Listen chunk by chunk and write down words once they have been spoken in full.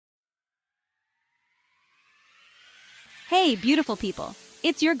Hey, beautiful people!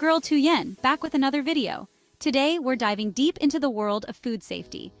 It's your girl Tu Yen, back with another video. Today, we're diving deep into the world of food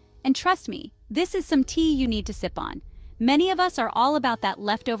safety. And trust me, this is some tea you need to sip on. Many of us are all about that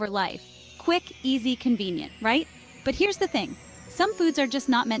leftover life. Quick, easy, convenient, right? But here's the thing. Some foods are just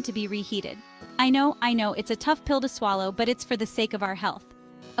not meant to be reheated. I know, it's a tough pill to swallow, but it's for the sake of our health.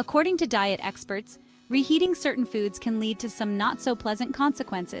 According to diet experts, reheating certain foods can lead to some not-so-pleasant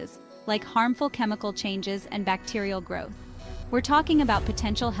consequences, like harmful chemical changes and bacterial growth. We're talking about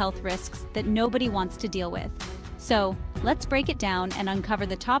potential health risks that nobody wants to deal with. So, let's break it down and uncover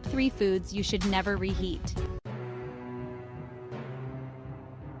the top 3 foods you should never reheat.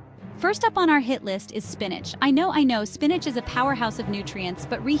 First up on our hit list is spinach. I know, spinach is a powerhouse of nutrients,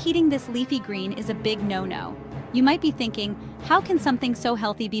 but reheating this leafy green is a big no-no. You might be thinking, how can something so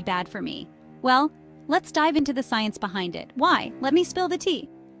healthy be bad for me? Well, let's dive into the science behind it. Why? Let me spill the tea.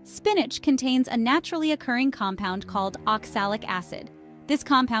 Spinach contains a naturally occurring compound called oxalic acid. This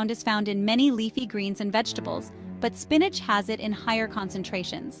compound is found in many leafy greens and vegetables, but spinach has it in higher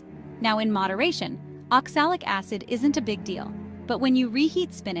concentrations. Now, in moderation, oxalic acid isn't a big deal, but when you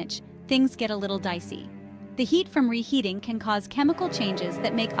reheat spinach, things get a little dicey. The heat from reheating can cause chemical changes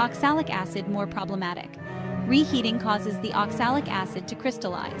that make oxalic acid more problematic. Reheating causes the oxalic acid to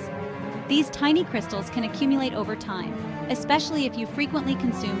crystallize. These tiny crystals can accumulate over time, especially if you frequently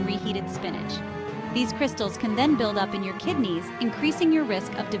consume reheated spinach. These crystals can then build up in your kidneys, increasing your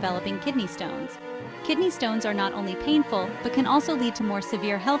risk of developing kidney stones. Kidney stones are not only painful, but can also lead to more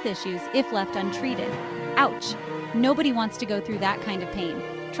severe health issues if left untreated. Ouch! Nobody wants to go through that kind of pain.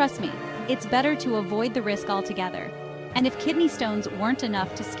 Trust me, it's better to avoid the risk altogether. And if kidney stones weren't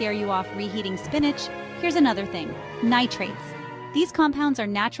enough to scare you off reheating spinach, here's another thing: nitrates. These compounds are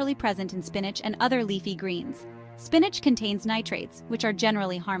naturally present in spinach and other leafy greens. Spinach contains nitrates, which are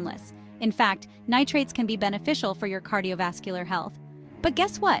generally harmless. In fact, nitrates can be beneficial for your cardiovascular health. But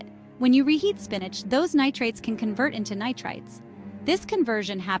guess what? When you reheat spinach, those nitrates can convert into nitrites. This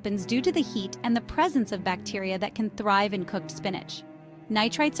conversion happens due to the heat and the presence of bacteria that can thrive in cooked spinach.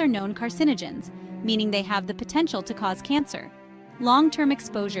 Nitrites are known carcinogens, meaning they have the potential to cause cancer. Long-term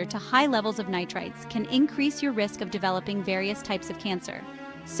exposure to high levels of nitrites can increase your risk of developing various types of cancer.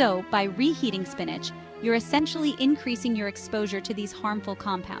 So, by reheating spinach, you're essentially increasing your exposure to these harmful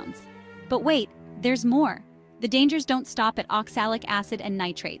compounds. But wait, there's more. The dangers don't stop at oxalic acid and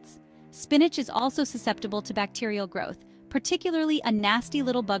nitrates. Spinach is also susceptible to bacterial growth, particularly a nasty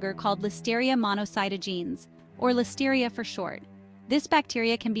little bugger called Listeria monocytogenes, or Listeria for short. This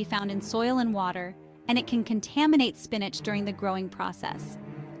bacteria can be found in soil and water, and it can contaminate spinach during the growing process.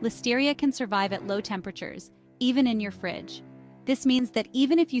 Listeria can survive at low temperatures, even in your fridge. This means that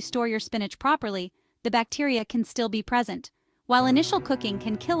even if you store your spinach properly, the bacteria can still be present. While initial cooking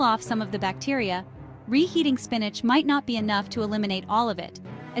can kill off some of the bacteria, reheating spinach might not be enough to eliminate all of it,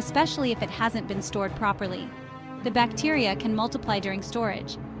 especially if it hasn't been stored properly. The bacteria can multiply during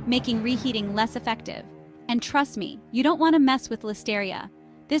storage, making reheating less effective. And trust me, you don't want to mess with Listeria.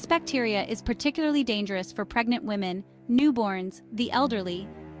 This bacteria is particularly dangerous for pregnant women, newborns, the elderly,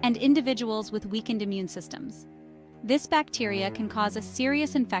 and individuals with weakened immune systems. This bacteria can cause a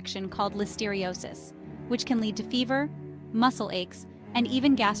serious infection called listeriosis, which can lead to fever, muscle aches, and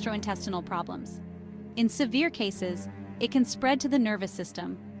even gastrointestinal problems. In severe cases, it can spread to the nervous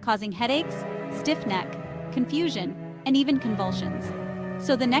system, causing headaches, stiff neck, confusion, and even convulsions.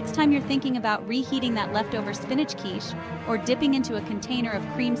 So the next time you're thinking about reheating that leftover spinach quiche or dipping into a container of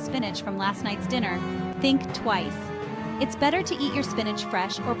creamed spinach from last night's dinner, think twice. It's better to eat your spinach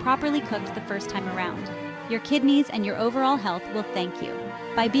fresh or properly cooked the first time around. Your kidneys and your overall health will thank you.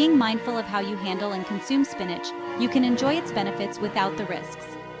 By being mindful of how you handle and consume spinach, you can enjoy its benefits without the risks.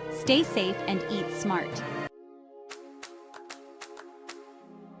 Stay safe and eat smart.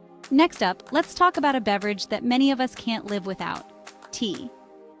 Next up, let's talk about a beverage that many of us can't live without: tea.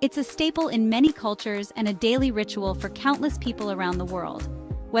 It's a staple in many cultures and a daily ritual for countless people around the world.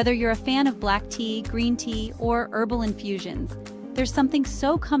 Whether you're a fan of black tea, green tea, or herbal infusions, there's something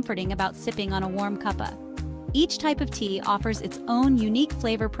so comforting about sipping on a warm cuppa. Each type of tea offers its own unique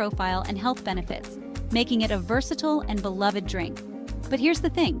flavor profile and health benefits, making it a versatile and beloved drink. But here's the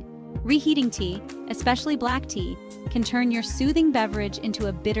thing: reheating tea, especially black tea, can turn your soothing beverage into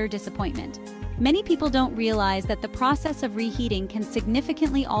a bitter disappointment. Many people don't realize that the process of reheating can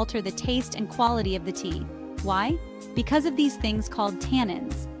significantly alter the taste and quality of the tea. Why? Because of these things called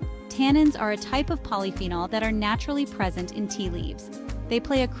tannins. Tannins are a type of polyphenol that are naturally present in tea leaves. They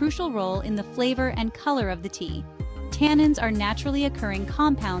play a crucial role in the flavor and color of the tea. Tannins are naturally occurring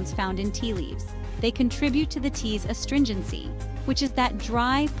compounds found in tea leaves. They contribute to the tea's astringency, which is that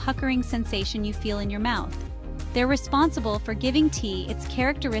dry, puckering sensation you feel in your mouth. They're responsible for giving tea its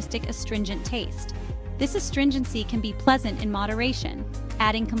characteristic astringent taste. This astringency can be pleasant in moderation,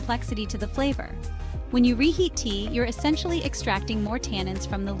 adding complexity to the flavor. When you reheat tea, you're essentially extracting more tannins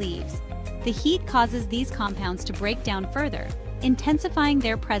from the leaves. The heat causes these compounds to break down further, intensifying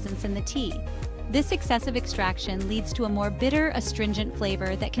their presence in the tea. This excessive extraction leads to a more bitter, astringent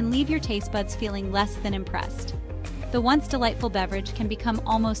flavor that can leave your taste buds feeling less than impressed. The once delightful beverage can become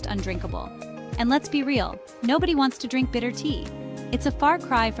almost undrinkable. And let's be real, nobody wants to drink bitter tea. It's a far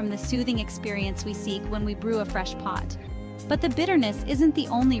cry from the soothing experience we seek when we brew a fresh pot. But the bitterness isn't the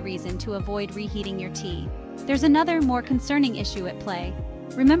only reason to avoid reheating your tea. There's another, more concerning issue at play.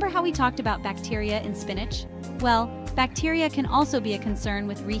 Remember how we talked about bacteria in spinach? Well, bacteria can also be a concern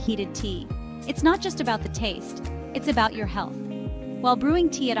with reheated tea. It's not just about the taste, it's about your health. While brewing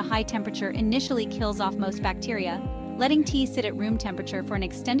tea at a high temperature initially kills off most bacteria, letting tea sit at room temperature for an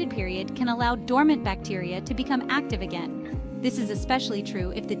extended period can allow dormant bacteria to become active again. This is especially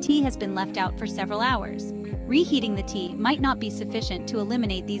true if the tea has been left out for several hours. Reheating the tea might not be sufficient to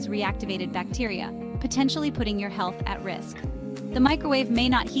eliminate these reactivated bacteria, potentially putting your health at risk. The microwave may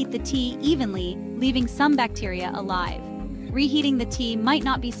not heat the tea evenly, leaving some bacteria alive. Reheating the tea might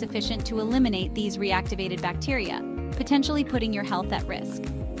not be sufficient to eliminate these reactivated bacteria, potentially putting your health at risk.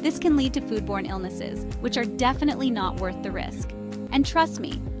 This can lead to foodborne illnesses, which are definitely not worth the risk. And trust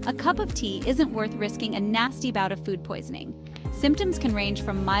me, a cup of tea isn't worth risking a nasty bout of food poisoning. Symptoms can range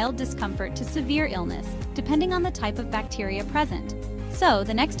from mild discomfort to severe illness, depending on the type of bacteria present. So,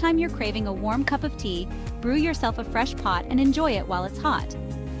 the next time you're craving a warm cup of tea, brew yourself a fresh pot and enjoy it while it's hot.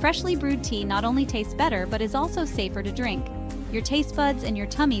 Freshly brewed tea not only tastes better, but is also safer to drink. Your taste buds and your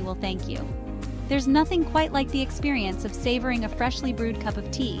tummy will thank you. There's nothing quite like the experience of savoring a freshly brewed cup of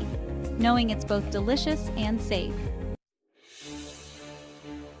tea, knowing it's both delicious and safe.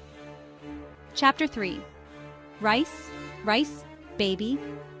 Chapter 3. Rice, baby,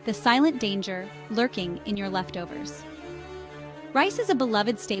 the silent danger lurking in your leftovers. Rice is a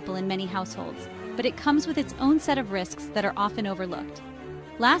beloved staple in many households, but it comes with its own set of risks that are often overlooked.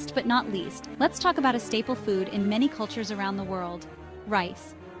 Last but not least, let's talk about a staple food in many cultures around the world: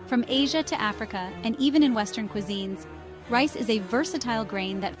 rice. From Asia to Africa, and even in Western cuisines, rice is a versatile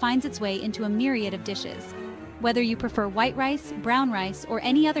grain that finds its way into a myriad of dishes. Whether you prefer white rice, brown rice, or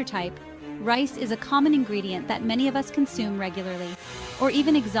any other type, rice is a common ingredient that many of us consume regularly. Or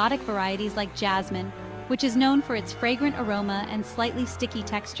even exotic varieties like jasmine, which is known for its fragrant aroma and slightly sticky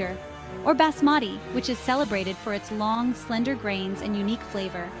texture, or basmati, which is celebrated for its long, slender grains and unique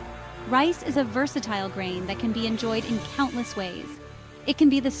flavor. Rice is a versatile grain that can be enjoyed in countless ways. It can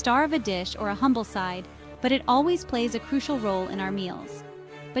be the star of a dish or a humble side, but it always plays a crucial role in our meals.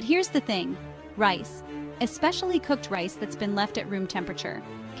 But here's the thing: rice, especially cooked rice that's been left at room temperature,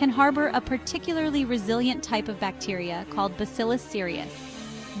 can harbor a particularly resilient type of bacteria called Bacillus cereus.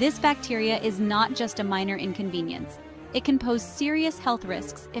 This bacteria is not just a minor inconvenience. It can pose serious health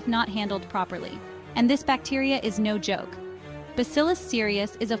risks if not handled properly. And this bacteria is no joke. Bacillus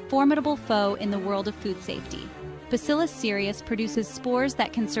cereus is a formidable foe in the world of food safety. Bacillus cereus produces spores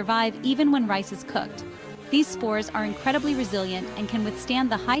that can survive even when rice is cooked. These spores are incredibly resilient and can withstand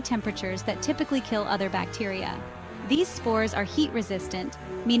the high temperatures that typically kill other bacteria. These spores are heat resistant,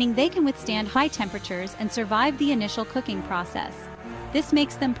 meaning they can withstand high temperatures and survive the initial cooking process. This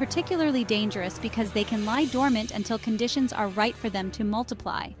makes them particularly dangerous because they can lie dormant until conditions are right for them to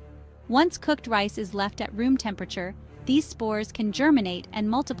multiply. Once cooked rice is left at room temperature, these spores can germinate and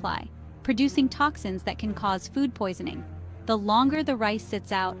multiply, producing toxins that can cause food poisoning. The longer the rice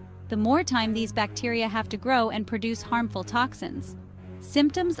sits out, the more time these bacteria have to grow and produce harmful toxins.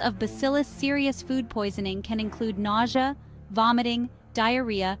 Symptoms of Bacillus cereus food poisoning can include nausea, vomiting,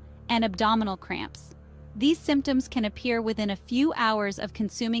 diarrhea, and abdominal cramps. These symptoms can appear within a few hours of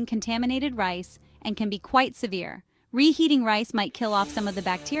consuming contaminated rice and can be quite severe. Reheating rice might kill off some of the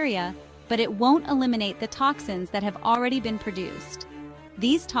bacteria, but it won't eliminate the toxins that have already been produced.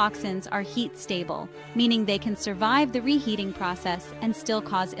 These toxins are heat stable, meaning they can survive the reheating process and still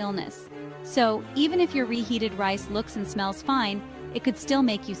cause illness. So, even if your reheated rice looks and smells fine, it could still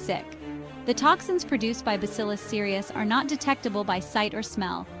make you sick. The toxins produced by Bacillus cereus are not detectable by sight or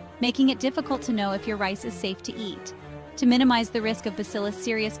smell, making it difficult to know if your rice is safe to eat. To minimize the risk of Bacillus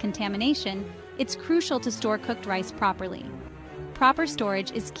cereus contamination, it's crucial to store cooked rice properly. Proper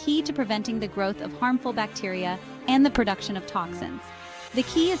storage is key to preventing the growth of harmful bacteria and the production of toxins. The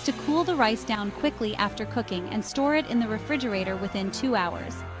key is to cool the rice down quickly after cooking and store it in the refrigerator within 2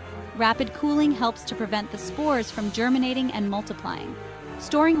 hours. Rapid cooling helps to prevent the spores from germinating and multiplying.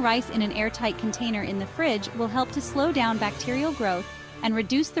 Storing rice in an airtight container in the fridge will help to slow down bacterial growth and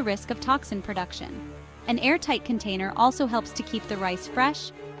reduce the risk of toxin production. An airtight container also helps to keep the rice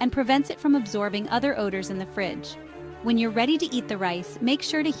fresh and prevents it from absorbing other odors in the fridge. When you're ready to eat the rice, make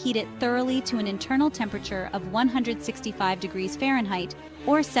sure to heat it thoroughly to an internal temperature of 165 degrees Fahrenheit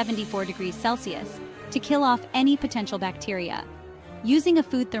or 74 degrees Celsius to kill off any potential bacteria. Using a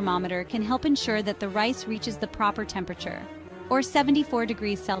food thermometer can help ensure that the rice reaches the proper temperature, or 74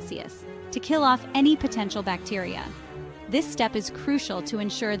 degrees Celsius, to kill off any potential bacteria. This step is crucial to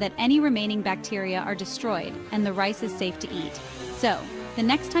ensure that any remaining bacteria are destroyed and the rice is safe to eat. So, the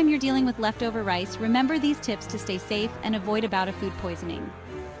next time you're dealing with leftover rice, remember these tips to stay safe and avoid a bout of food poisoning.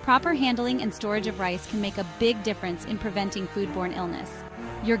 Proper handling and storage of rice can make a big difference in preventing foodborne illness.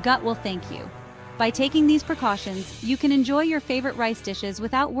 Your gut will thank you. By taking these precautions, you can enjoy your favorite rice dishes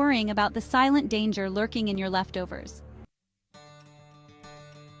without worrying about the silent danger lurking in your leftovers.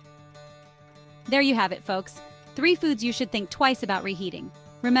 There you have it, folks. 3 foods you should think twice about reheating.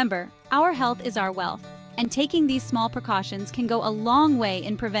 Remember, our health is our wealth, and taking these small precautions can go a long way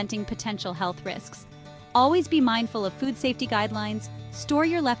in preventing potential health risks. Always be mindful of food safety guidelines, store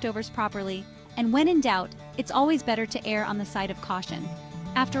your leftovers properly, and when in doubt, it's always better to err on the side of caution.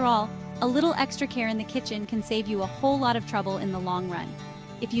 After all, a little extra care in the kitchen can save you a whole lot of trouble in the long run.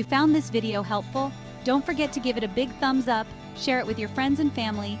 If you found this video helpful, don't forget to give it a big thumbs up, share it with your friends and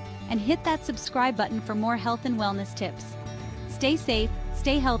family, and hit that subscribe button for more health and wellness tips. Stay safe,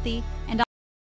 stay healthy,